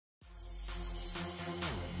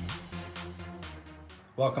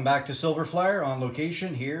Welcome back to Silver Flyer on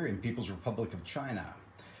location here in People's Republic of China.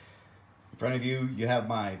 In front of you, you have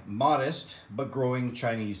my modest but growing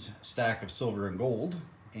Chinese stack of silver and gold.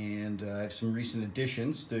 And I have some recent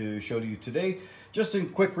additions to show to you today. Just in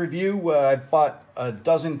quick review, I bought a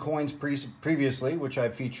dozen coins previously, which I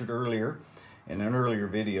featured earlier in an earlier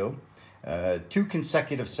video. Two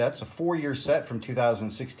consecutive sets, a 4-year set from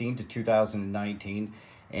 2016 to 2019,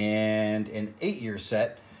 and an 8-year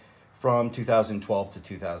set from 2012 to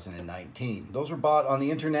 2019. Those were bought on the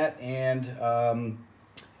internet, and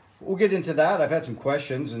we'll get into that. I've had some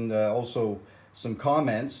questions and also some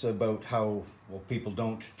comments about how people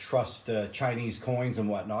don't trust Chinese coins and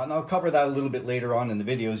whatnot, and I'll cover that a little bit later on in the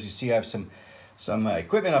videos. You see I have some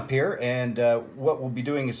equipment up here, and what we'll be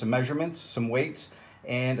doing is some measurements, some weights,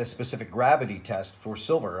 and a specific gravity test for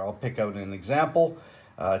silver. I'll pick out an example,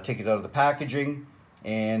 take it out of the packaging,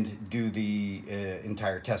 and do the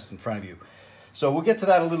entire test in front of you. So we'll get to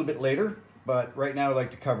that a little bit later, but right now I'd like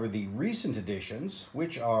to cover the recent additions,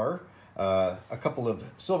 which are a couple of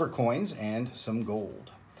silver coins and some gold.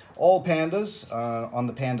 All pandas on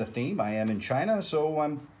the panda theme. I am in China, so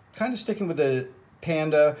I'm kind of sticking with the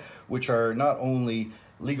panda, which are not only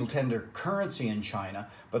legal tender currency in China,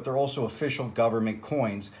 but they're also official government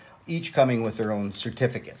coins, each coming with their own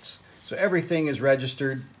certificates. So everything is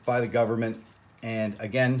registered by the government. And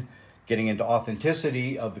again, getting into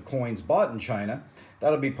authenticity of the coins bought in China,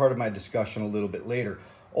 that'll be part of my discussion a little bit later.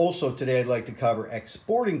 Also today, I'd like to cover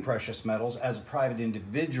exporting precious metals as a private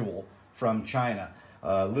individual from China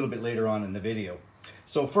a little bit later on in the video.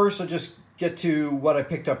 So first, I'll just get to what I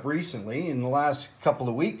picked up recently. In the last couple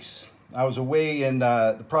of weeks, I was away in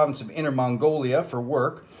the province of Inner Mongolia for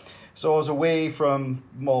work. So I was away from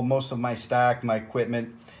most of my stack, my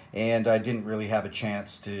equipment, and I didn't really have a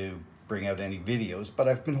chance to bring out any videos, but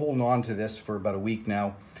I've been holding on to this for about a week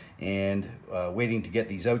now and waiting to get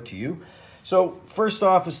these out to you. So first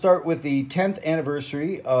off, let's start with the 10th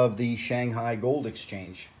anniversary of the Shanghai Gold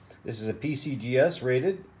Exchange. This is a PCGS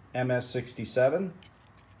rated MS67,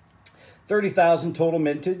 30,000 total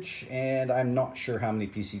mintage, and I'm not sure how many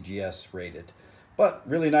PCGS rated, but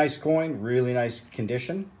really nice coin, really nice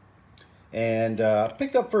condition, and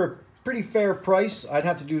picked up for a pretty fair price. I'd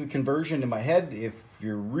have to do the conversion in my head. If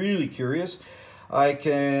you're really curious, I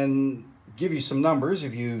can give you some numbers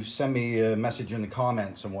if you send me a message in the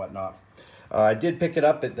comments and whatnot. I did pick it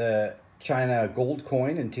up at the China Gold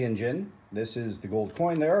Coin in Tianjin. This is the gold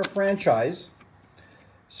coin. They are a franchise.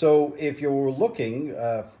 So if you're looking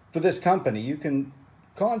for this company, you can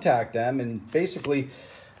contact them and basically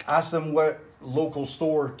ask them what local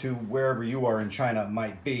store to wherever you are in China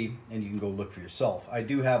might be, and you can go look for yourself. I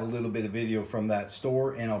do have a little bit of video from that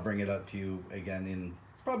store, and I'll bring it up to you again in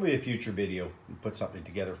probably a future video and put something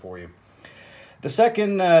together for you. The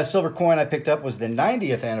second silver coin I picked up was the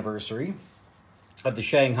 90th anniversary of the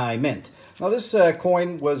Shanghai Mint. Now this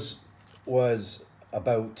coin was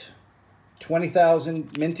about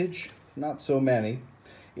 20,000 mintage, not so many.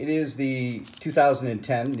 It is the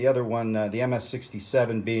 2010, the other one, the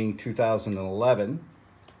MS67 being 2011.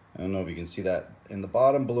 I don't know if you can see that in the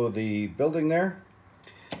bottom below the building there.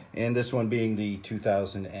 And this one being the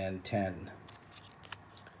 2010.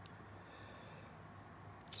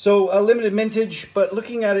 So a limited mintage, but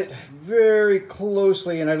looking at it very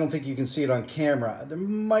closely, and I don't think you can see it on camera, there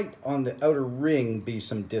might on the outer ring be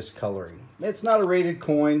some discoloring. It's not a rated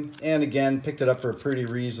coin, and again, picked it up for a pretty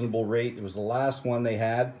reasonable rate. It was the last one they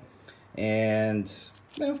had, and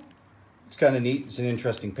well, it's kind of neat. It's an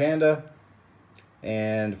interesting panda,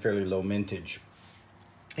 and fairly low mintage.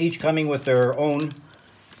 Each coming with their own,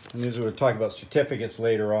 and these we're talking about certificates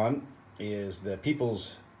later on, is the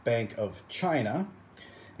People's Bank of China.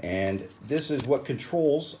 And this is what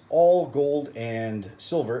controls all gold and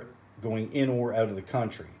silver going in or out of the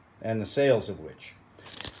country, and the sales of which.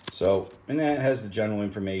 So, and that has the general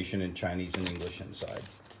information in Chinese and English inside.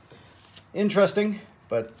 Interesting,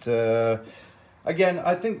 but again,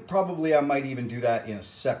 I think probably I might even do that in a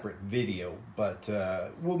separate video, but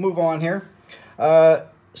we'll move on here.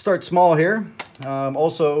 Start small here.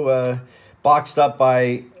 Also boxed up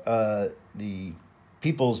by the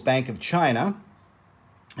People's Bank of China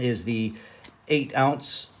is the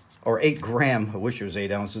 8-ounce or 8 gram, I wish it was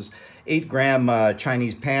 8 ounces, 8 gram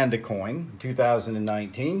Chinese Panda Coin,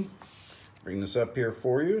 2019. Bring this up here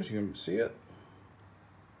for you so you can see it.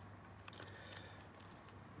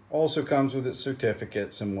 Also comes with its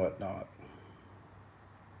certificates and whatnot.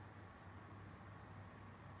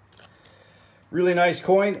 Really nice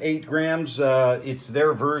coin, 8 grams. It's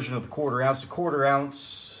their version of the quarter ounce. The quarter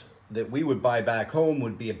ounce that we would buy back home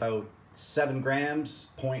would be about 7 grams,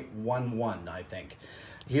 0.11, I think.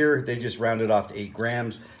 Here, they just rounded off to 8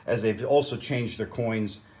 grams, as they've also changed their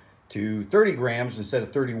coins to 30 grams instead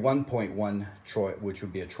of 31.1 troy, which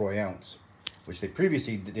would be a troy ounce, which they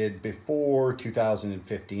previously did before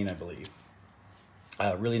 2015, I believe.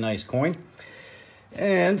 Really nice coin.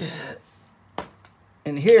 And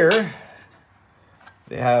in here,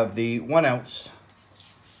 they have the 1 ounce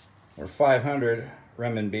or 500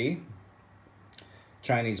 renminbi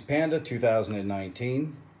Chinese Panda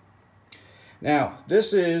 2019. Now,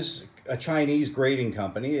 this is a Chinese grading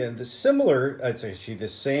company, and the similar, it's actually the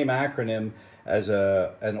same acronym as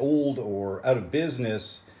an old or out of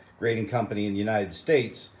business grading company in the United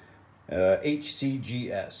States,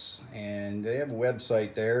 HCGS. And they have a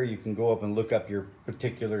website there. You can go up and look up your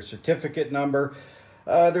particular certificate number.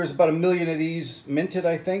 There's about 1 million of these minted,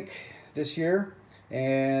 I think, this year.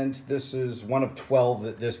 And this is one of 12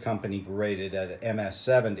 that this company graded at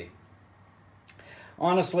MS70.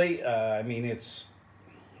 Honestly, I mean, it's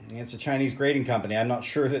a Chinese grading company. I'm not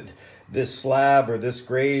sure that this slab or this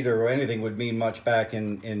grade or anything would mean much back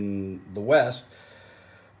in the West.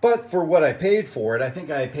 But for what I paid for it, I think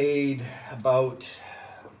I paid about,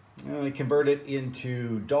 convert it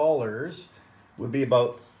into dollars, would be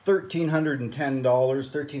about $1,310,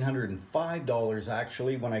 $1,305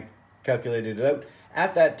 actually, when I calculated it out.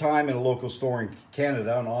 At that time, in a local store in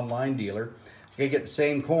Canada, an online dealer, I could get the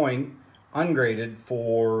same coin ungraded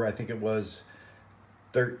for, I think it was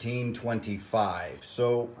 $13.25.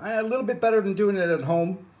 So a little bit better than doing it at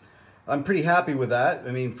home. I'm pretty happy with that.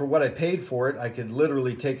 I mean, for what I paid for it, I could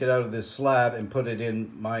literally take it out of this slab and put it in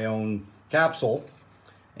my own capsule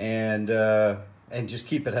and just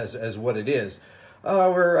keep it as what it is.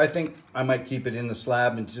 However, I think I might keep it in the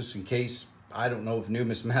slab, and just in case, I don't know if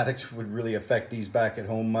numismatics would really affect these back at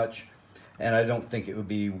home much, and I don't think it would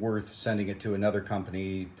be worth sending it to another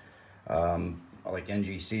company like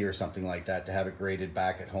NGC or something like that to have it graded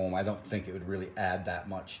back at home. I don't think it would really add that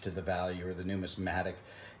much to the value or the numismatic.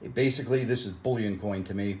 Basically, this is bullion coin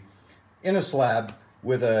to me, in a slab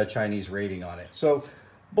with a Chinese rating on it. So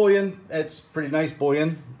bullion, it's pretty nice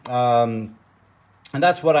bullion, and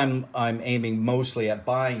that's what I'm aiming mostly at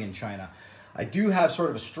buying in China. I do have sort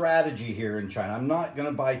of a strategy here in China. I'm not going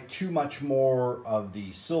to buy too much more of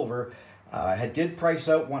the silver. I did price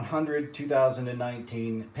out 100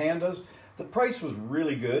 2019 Pandas. The price was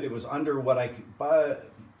really good. It was under what I could buy.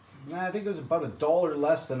 I think it was about $1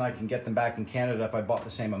 less than I can get them back in Canada if I bought the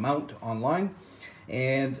same amount online.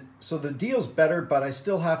 And so the deal's better, but I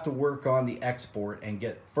still have to work on the export and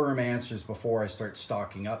get firm answers before I start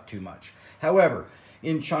stocking up too much. However,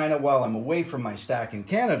 in China, while I'm away from my stack in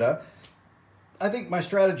Canada, I think my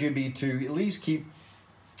strategy would be to at least keep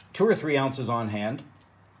 2 or 3 ounces on hand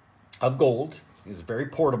of gold. It's very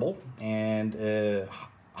portable and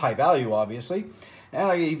high value, obviously. And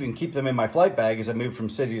I even keep them in my flight bag as I move from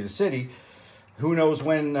city to city. Who knows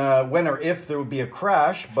when or if there will be a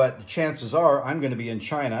crash, but the chances are I'm going to be in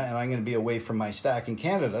China and I'm going to be away from my stack in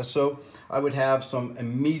Canada. So I would have some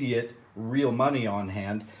immediate real money on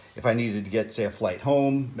hand if I needed to get, say, a flight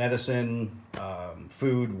home, medicine,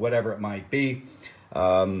 food, whatever it might be.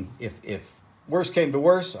 If worst came to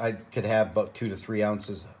worst, I could have about 2 to 3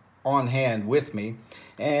 ounces on hand with me.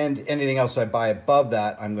 And anything else I buy above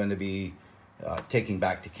that, I'm going to be taking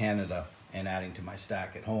back to Canada and adding to my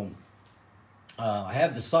stack at home. I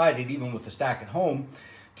have decided, even with the stack at home,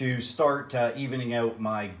 to start evening out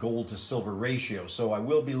my gold to silver ratio. So I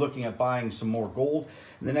will be looking at buying some more gold.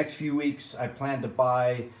 In the next few weeks, I plan to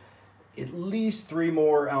buy at least 3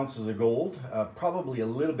 more ounces of gold, probably a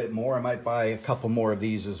little bit more. I might buy a couple more of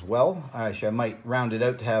these as well. Actually, I might round it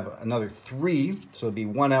out to have another 3. So it'd be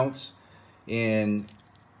 1 ounce in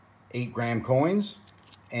 8-gram coins,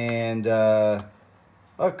 and a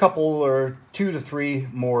couple or 2 to 3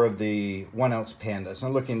 more of the 1 ounce Pandas.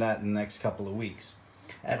 I'm looking at that in the next couple of weeks.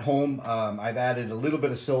 At home, I've added a little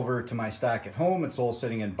bit of silver to my stack at home. It's all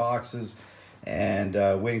sitting in boxes and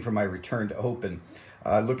waiting for my return to open.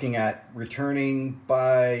 Looking at returning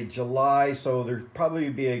by July, so there'd probably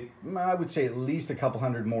be I would say at least a couple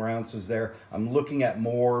hundred more ounces there. I'm looking at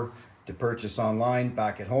more to purchase online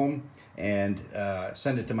back at home and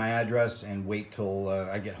send it to my address and wait till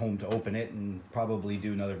I get home to open it, and probably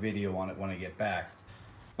do another video on it when I get back.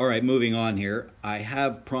 All right, moving on here. I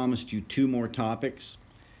have promised you 2 more topics,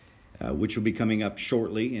 which will be coming up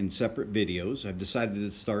shortly in separate videos. I've decided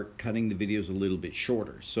to start cutting the videos a little bit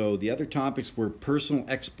shorter. So the other topics were personal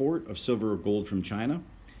export of silver or gold from China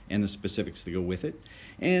and the specifics that go with it.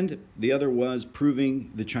 And the other was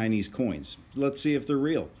proving the Chinese coins. Let's see if they're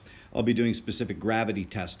real. I'll be doing specific gravity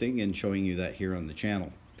testing and showing you that here on the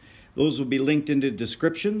channel. Those will be linked into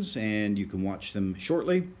descriptions and you can watch them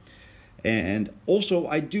shortly. And also,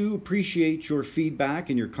 I do appreciate your feedback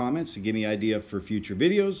and your comments to give me idea for future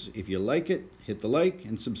videos. If you like it, hit the like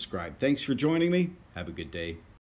and subscribe. Thanks for joining me. Have a good day.